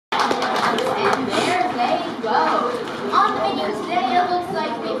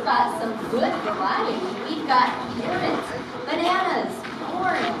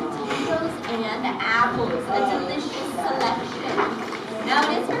apples, a delicious selection. Now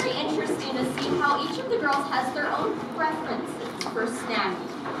it is very interesting to see how each of the girls has their own preferences for snacking.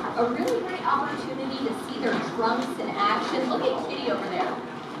 A really great opportunity to see their trunks in action. Look at Kitty over there.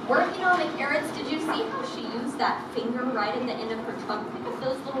 Working on the carrots, did you see how she used that finger right at the end of her trunk? Pick up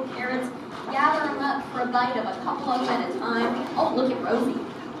those little carrots, gather them up for a bite of a couple of them at a time. Oh, look at Rosie.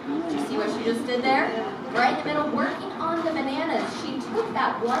 Did you see what she just did there? Right in the middle, working on the bananas. She took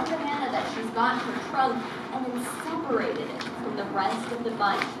that one banana that she's got in her trunk and then separated it from the rest of the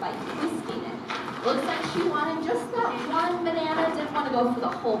bunch by twisting it. Looks like she wanted just that one banana, didn't want to go for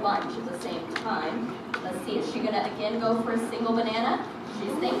the whole bunch at the same time. Let's see, is she going to again go for a single banana?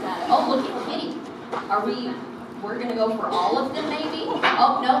 She's thinking about it. Oh, look at Kitty. We're going to go for all of them maybe?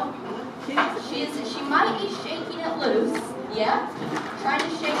 Oh, no. She might be shaking it loose. Yeah, trying to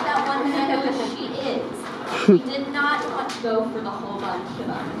shake that one banana, but she is. She did not want to go for the whole bunch of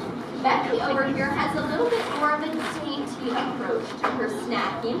them. Becky over here has a little bit more of a dainty approach to her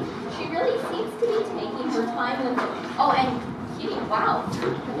snacking. She really seems to be taking her time with it. Oh, and Kitty, wow.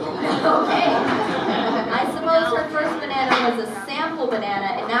 Okay. I suppose her first banana was a sample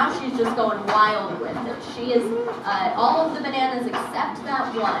banana, and now she's just going wild with it. She is, all of the bananas except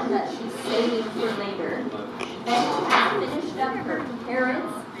that one that she's saving for later. Becky has finished up her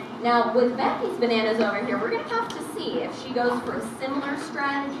carrots. Now, with Becky's bananas over here, we're going to have to see if she goes for a similar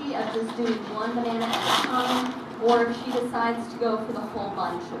strategy of just doing one banana at a time, or if she decides to go for the whole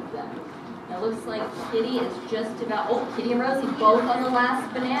bunch of them. Now, it looks like Kitty is just about, oh, Kitty and Rosie both on the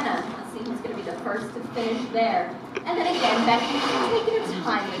last banana. Let's see who's going to be the first to finish there. And then again, Becky's taking her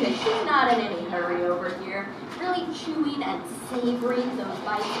time with it. She's not in any hurry over here. Really chewing and savoring those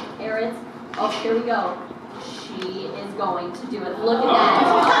bites of carrots. Oh, here we go. She is going to do it. Look at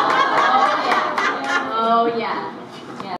that.